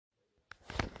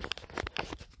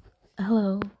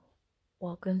Hello,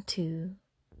 welcome to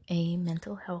a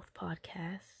mental health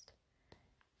podcast.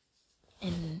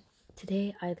 And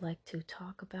today I'd like to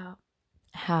talk about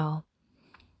how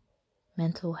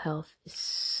mental health is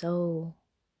so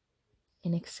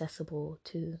inaccessible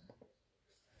to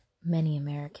many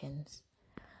Americans.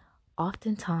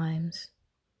 Oftentimes,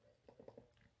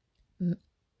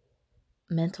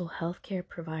 mental health care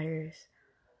providers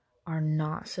are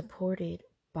not supported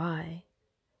by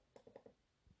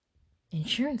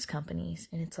insurance companies,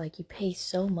 and it's like you pay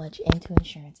so much into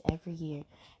insurance every year,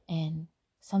 and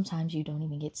sometimes you don't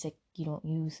even get sick. You don't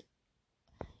use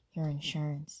your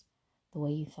insurance the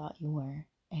way you thought you were,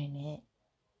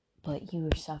 but you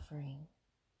were suffering,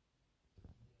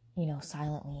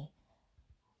 silently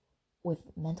with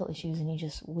mental issues, and you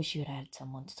just wish you had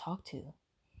someone to talk to.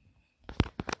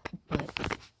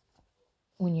 But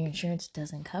when your insurance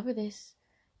doesn't cover this,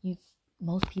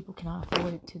 most people cannot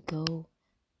afford to go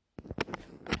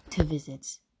to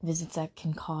visits that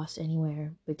can cost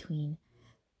anywhere between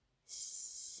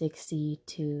 $60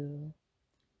 to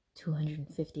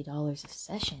 $250 a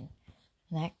session,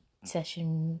 and that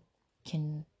session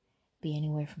can be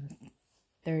anywhere from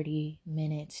 30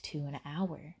 minutes to an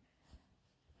hour,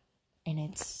 and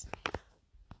it's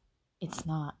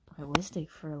not realistic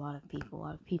for a lot of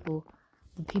people.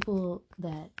 The people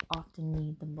that often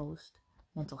need the most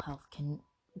mental health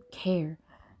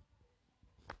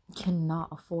cannot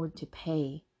afford to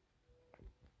pay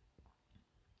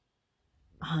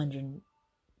 $100+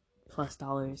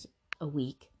 a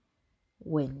week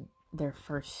when they're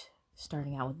first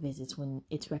starting out with visits, when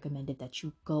it's recommended that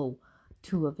you go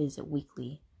to a visit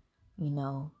weekly.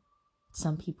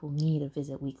 Some people need a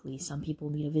visit weekly. Some people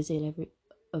need a visit every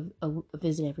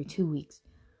 2 weeks.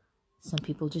 Some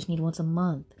people just need once a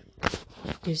month.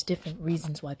 There's different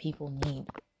reasons why people need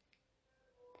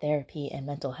therapy and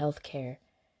mental health care,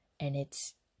 and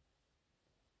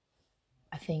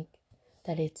I think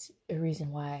that it's a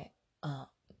reason why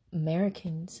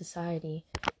American society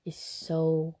is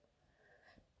so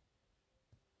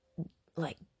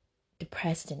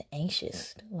depressed and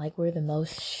anxious. We're the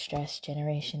most stressed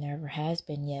generation there ever has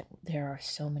been, yet there are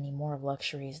so many more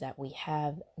luxuries that we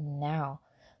have now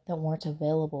that weren't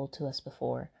available to us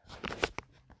before.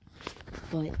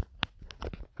 But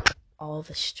all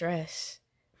the stress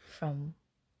from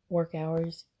work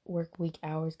week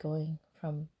hours going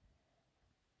from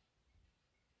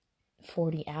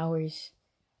 40 hours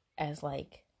as a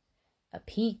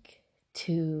peak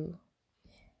to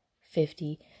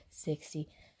 50, 60,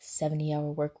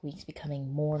 70-hour work weeks becoming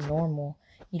more normal.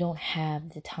 You don't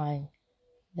have the time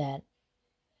that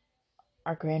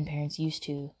our grandparents used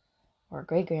to, or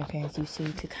great-grandparents used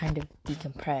to kind of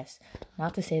decompress.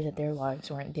 Not to say that their lives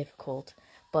weren't difficult,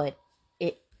 but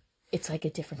it's like a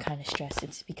different kind of stress.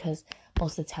 It's because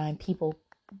most of the time people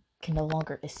can no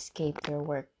longer escape their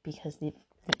work because the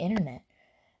internet.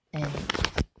 And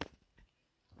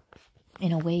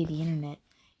in a way, the internet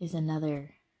is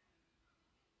another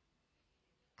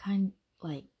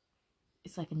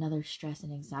it's like another stress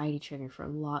and anxiety trigger for a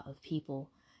lot of people.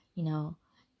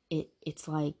 It's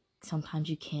like sometimes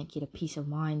you can't get a peace of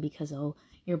mind because,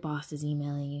 your boss is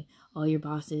emailing you, your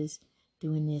boss is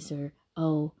doing this, or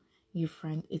your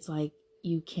friend. It's like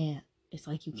you can't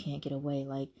get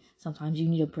away. Sometimes you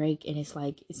need a break, and it's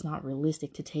not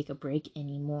realistic to take a break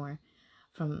anymore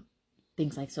from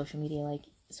things like social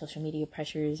media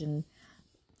pressures and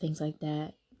things like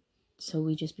that. So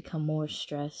we just become more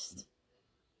stressed,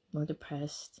 more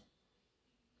depressed.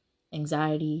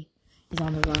 Anxiety is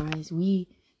on the rise. The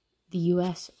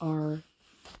U.S. we're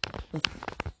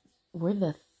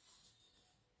the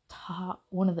top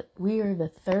we are the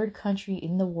third country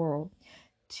in the world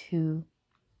to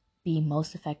be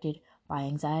most affected by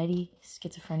anxiety,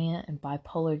 schizophrenia, and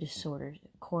bipolar disorders,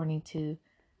 according to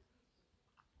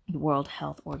the World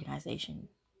Health Organization.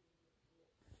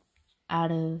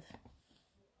 Out of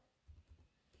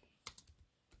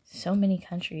so many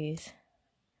countries,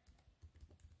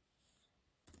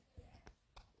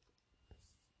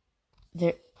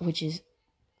 which is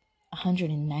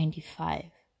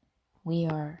 195, we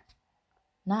are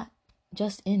not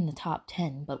just in the top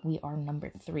 10, but we are number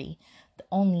 3. The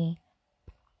only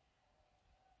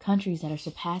countries that are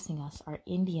surpassing us are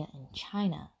India and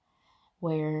China,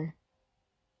 where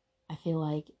I feel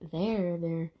like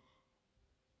their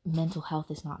mental health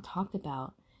is not talked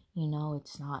about.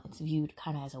 It's viewed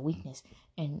kind of as a weakness.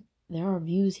 And there are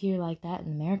views here like that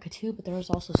in America too, but there's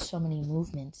also so many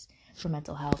movements for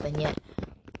mental health, and yet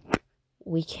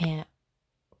we can't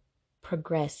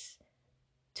progress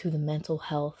to the mental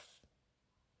health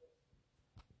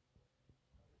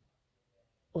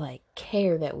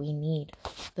care that we need.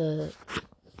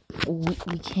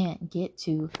 we can't get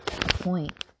to a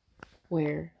point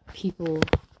where people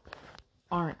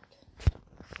aren't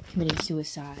committing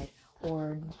suicide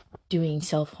or doing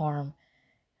self-harm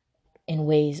in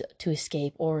ways to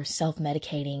escape, or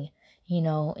self-medicating,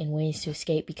 in ways to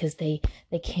escape because they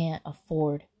can't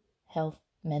afford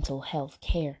mental health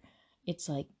care. It's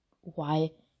like,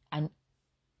 why I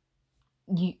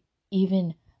you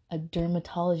even a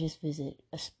dermatologist visit,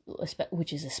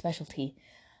 which is a specialty,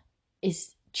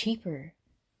 is cheaper.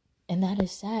 And that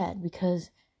is sad, because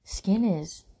skin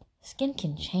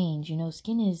can change.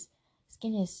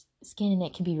 Skin and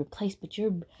it can be replaced, but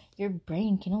your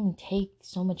brain can only take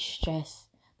so much stress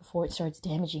before it starts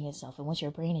damaging itself. And once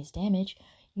your brain is damaged,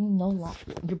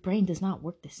 your brain does not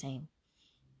work the same.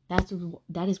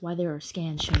 That is why there are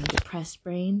scans showing depressed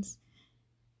brains,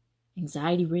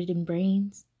 anxiety-ridden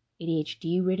brains,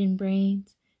 ADHD-ridden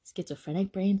brains,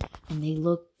 schizophrenic brains, and they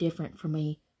look different from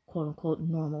a quote-unquote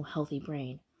normal, healthy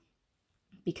brain,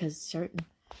 because certain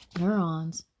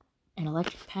neurons and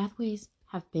electric pathways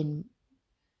have been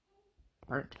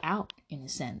burnt out, in a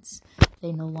sense.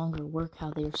 They no longer work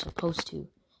how they're supposed to,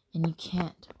 and you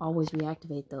can't always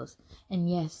reactivate those. And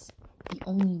yes, the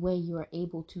only way you are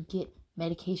able to get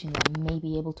medication that may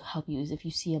be able to help you is if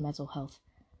you see a mental health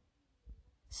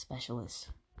specialist,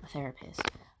 a therapist.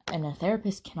 And a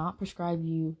therapist cannot prescribe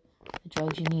you the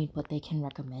drugs you need, but they can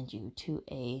recommend you to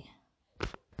a,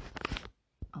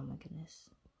 oh my goodness,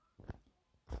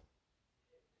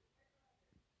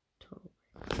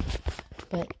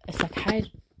 but a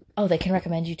psychiatrist, they can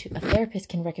recommend you to, a therapist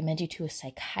can recommend you to a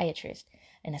psychiatrist,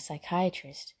 and a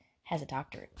psychiatrist has a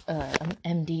doctorate, an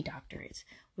MD doctorate,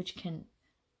 which can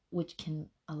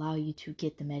allow you to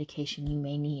get the medication you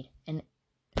may need. And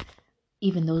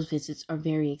even those visits are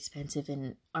very expensive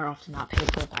and are often not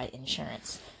paid for by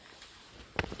insurance,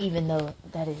 even though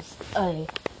that is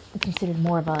considered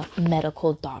more of a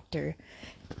medical doctor.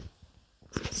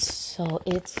 So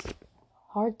it's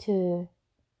hard to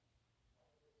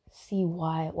see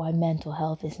why mental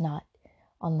health is not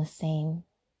on the same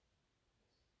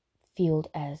field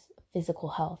as physical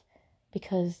health,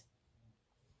 because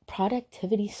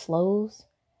productivity slows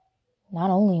not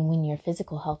only when your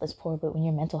physical health is poor, but when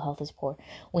your mental health is poor.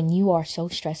 When you are so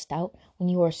stressed out, when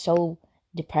you are so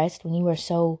depressed, when you are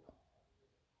so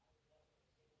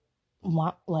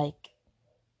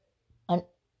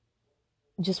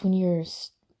just when you're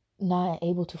not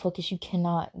able to focus, you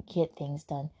cannot get things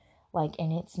done.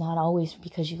 And it's not always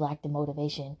because you lack the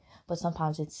motivation, but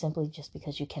sometimes it's simply just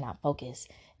because you cannot focus.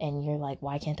 And you're like,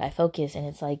 why can't I focus? And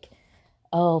it's like,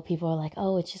 people are like,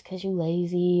 it's just because you're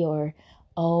lazy, or,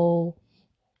 well,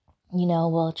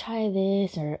 try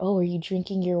this, or, are you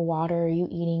drinking your water? Are you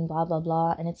eating blah, blah,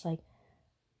 blah? And it's like,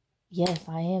 yes,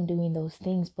 I am doing those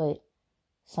things, but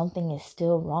something is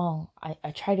still wrong.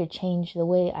 I try to change the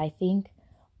way I think,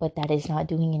 but that is not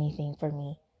doing anything for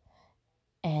me.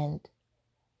 And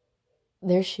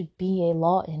there should be a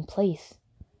law in place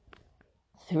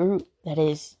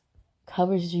that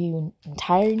covers the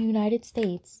entire United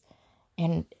States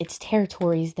and its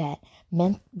territories, that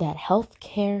meant that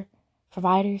healthcare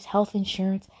providers, health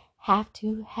insurance, have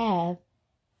to have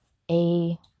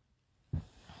a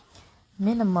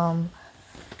minimum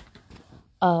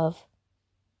of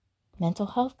mental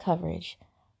health coverage.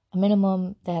 A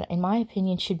minimum that, in my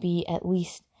opinion, should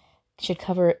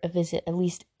cover a visit at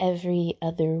least every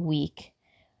other week.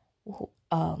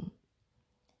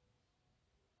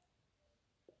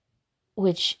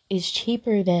 Which is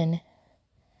cheaper than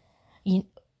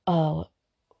a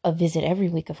visit every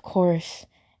week. Of course,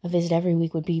 a visit every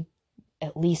week would be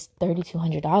at least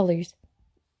 $3,200.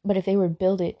 But if they were to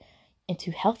build it into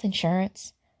health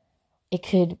insurance, it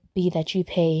could be that you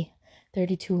pay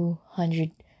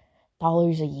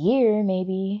 $3,200 a year,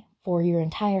 maybe, for your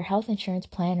entire health insurance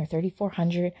plan, or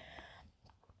 $3,400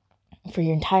 for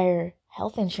your entire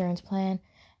health insurance plan,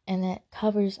 and that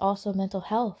covers also mental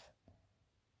health.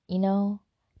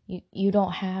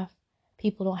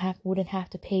 People wouldn't have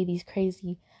to pay these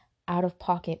crazy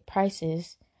out-of-pocket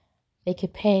prices. They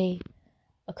could pay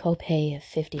a copay of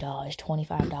 $50,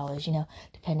 $25,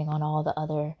 depending on all the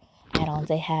other add-ons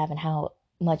they have and how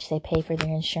much they pay for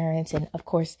their insurance. And of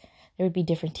course, there would be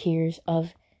different tiers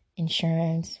of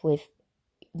insurance, with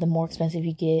the more expensive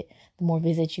you get, the more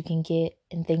visits you can get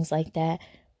and things like that.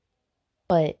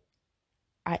 But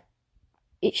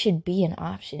it should be an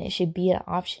option. It should be an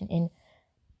option in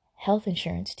health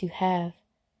insurance to have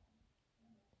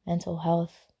mental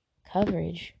health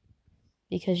coverage,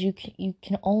 because you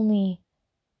can only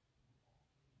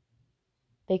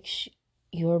fix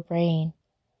your brain,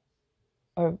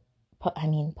 or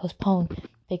postpone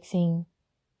fixing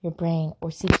your brain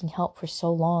or seeking help for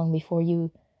so long before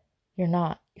you're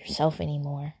not yourself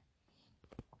anymore.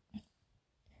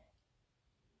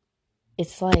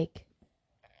 It's like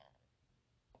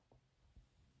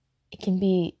it can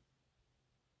be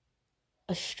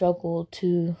a struggle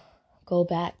to go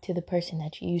back to the person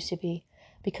that you used to be,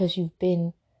 because you've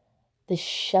been the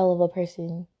shell of a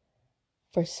person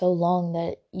for so long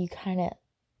that you kind of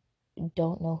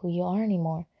don't know who you are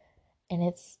anymore. And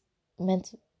it's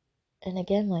mental. And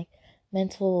again, like,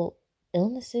 mental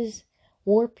illnesses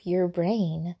warp your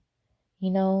brain.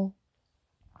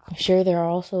 Sure, there are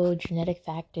also genetic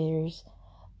factors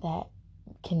that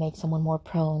can make someone more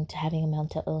prone to having a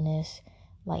mental illness,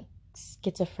 like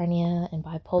schizophrenia and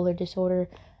bipolar disorder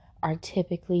are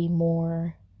typically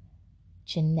more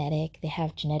genetic. They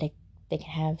can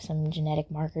have some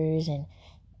genetic markers, and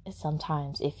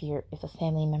sometimes if a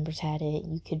family member's had it,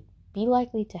 you could be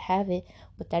likely to have it,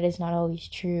 but that is not always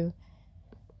true.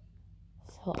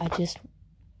 So I just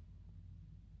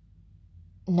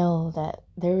know that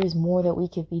there is more that we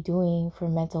could be doing for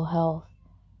mental health.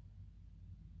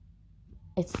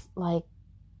 It's like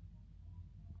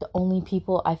the only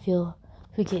people I feel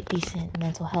who get decent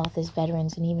mental health is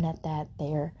veterans, and even at that,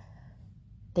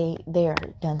 they are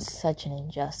done such an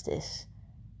injustice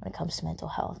when it comes to mental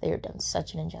health. They are done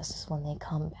such an injustice when they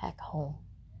come back home.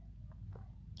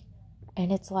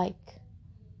 And it's like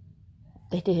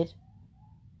they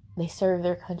serve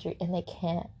their country and they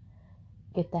can't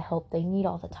get the help they need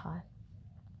all the time.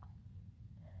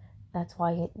 That's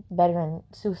why veteran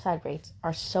suicide rates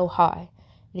are so high.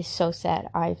 It is so sad.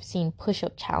 I've seen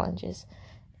push-up challenges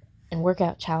and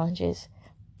workout challenges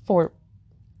for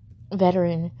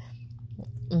veteran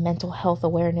mental health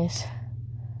awareness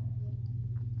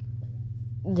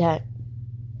that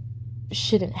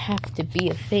shouldn't have to be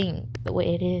a thing the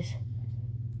way it is.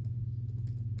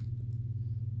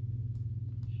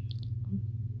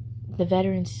 The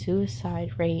veteran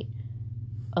suicide rate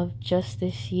of just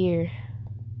this year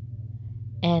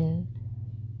and,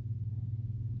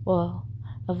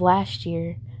 of last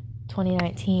year,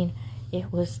 2019,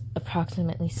 it was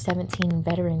approximately 17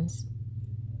 veterans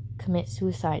commit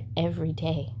suicide every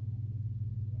day.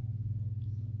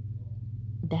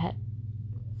 That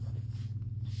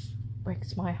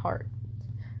breaks my heart.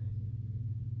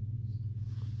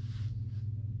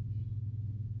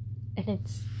 And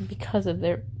it's because of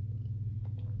their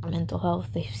mental health.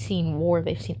 They've seen war,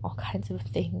 they've seen all kinds of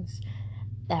things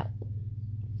that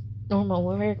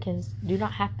normal Americans do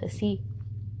not have to see.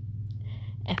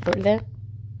 And for them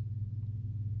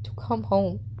to come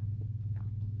home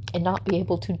and not be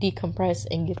able to decompress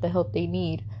and get the help they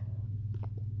need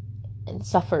and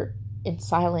suffer in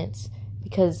silence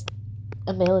because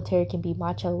a military can be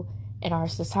macho and our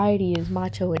society is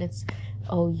macho, and it's,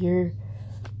 oh, you're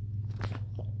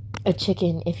a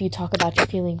chicken if you talk about your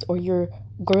feelings, or you're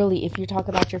girly if you talk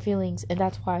about your feelings. And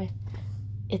that's why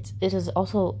it is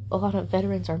also a lot of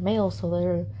veterans are male,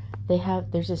 so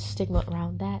there's a stigma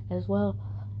around that as well.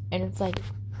 And it's like,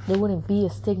 there wouldn't be a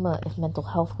stigma if mental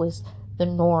health was the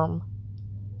norm,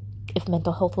 if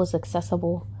mental health was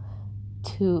accessible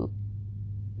to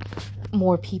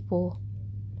more people.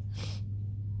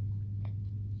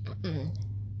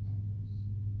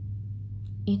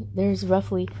 There's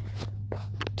roughly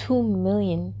 2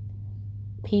 million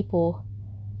people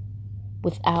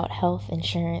without health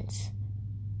insurance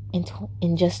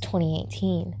in just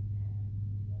 2018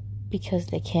 because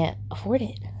they can't afford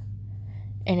it.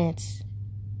 And it's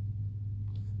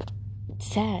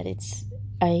sad.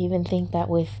 I even think that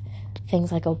with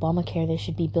things like Obamacare, there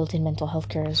should be built-in mental health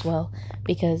care as well,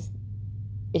 because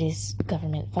it is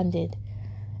government funded,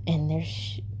 and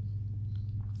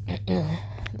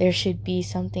there should be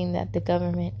something that the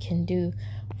government can do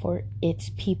for its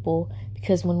people,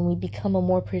 because when we become a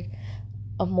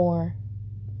more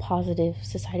positive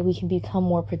society, we can become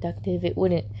more productive. It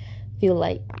wouldn't feel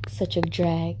like such a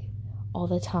drag all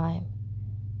the time.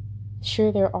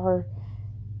 Sure, there are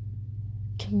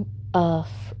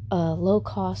low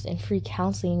cost and free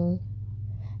counseling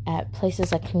at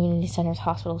places like community centers,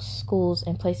 hospitals, schools,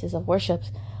 and places of worship,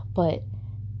 but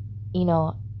you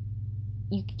don't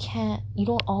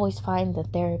always find the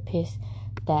therapist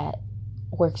that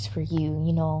works for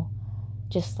you,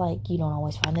 just like you don't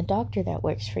always find the doctor that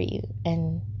works for you.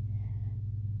 And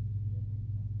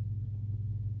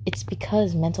it's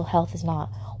because mental health is not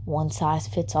one size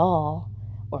fits all,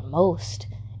 or most.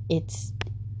 It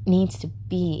needs to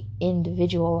be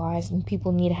individualized, and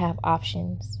people need to have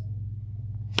options.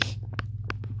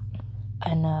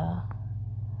 And I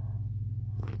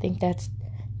think that's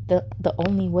the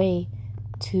only way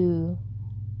to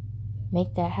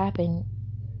make that happen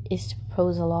is to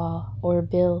propose a law or a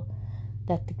bill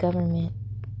that the government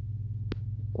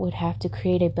would have to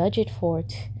create a budget for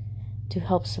to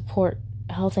help support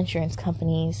health insurance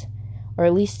companies, or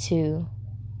at least to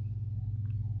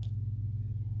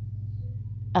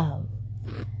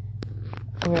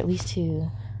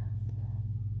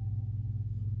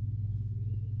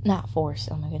not force,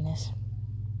 oh my goodness,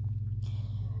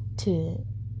 to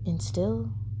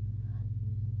instill,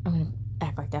 I'm gonna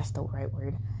act like that's the right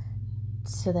word,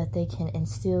 so that they can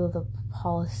instill the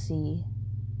policy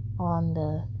on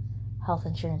the health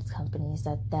insurance companies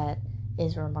that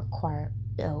is a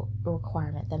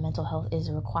requirement, that mental health is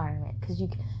a requirement,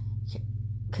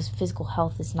 because physical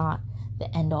health is not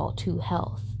the end all to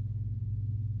health.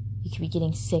 You could be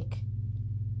getting sick.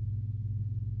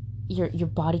 Your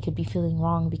body could be feeling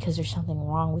wrong because there's something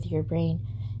wrong with your brain,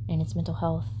 and it's mental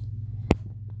health.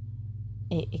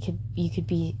 You could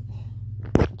be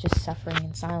just suffering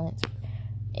in silence,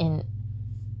 and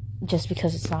just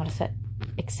because it's not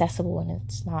accessible and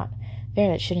it's not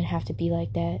fair. It shouldn't have to be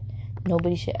like that.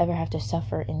 Nobody should ever have to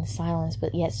suffer in silence,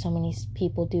 but yet so many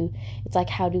people do. It's like,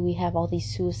 how do we have all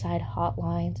these suicide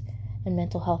hotlines and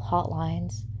mental health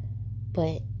hotlines,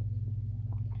 but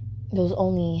those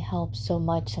only help so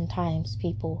much. Sometimes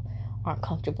people aren't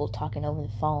comfortable talking over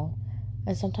the phone,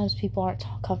 and sometimes people aren't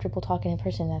comfortable talking in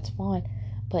person. That's fine,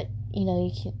 but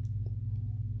you can.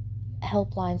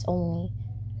 Helplines only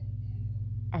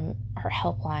are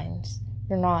helplines.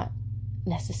 They're not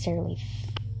necessarily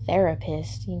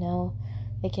therapists.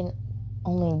 They can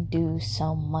only do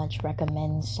so much,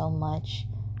 recommend so much,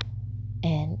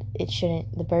 and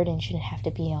the burden shouldn't have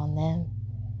to be on them.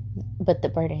 But the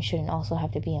burden shouldn't also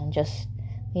have to be on just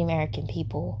the American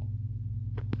people.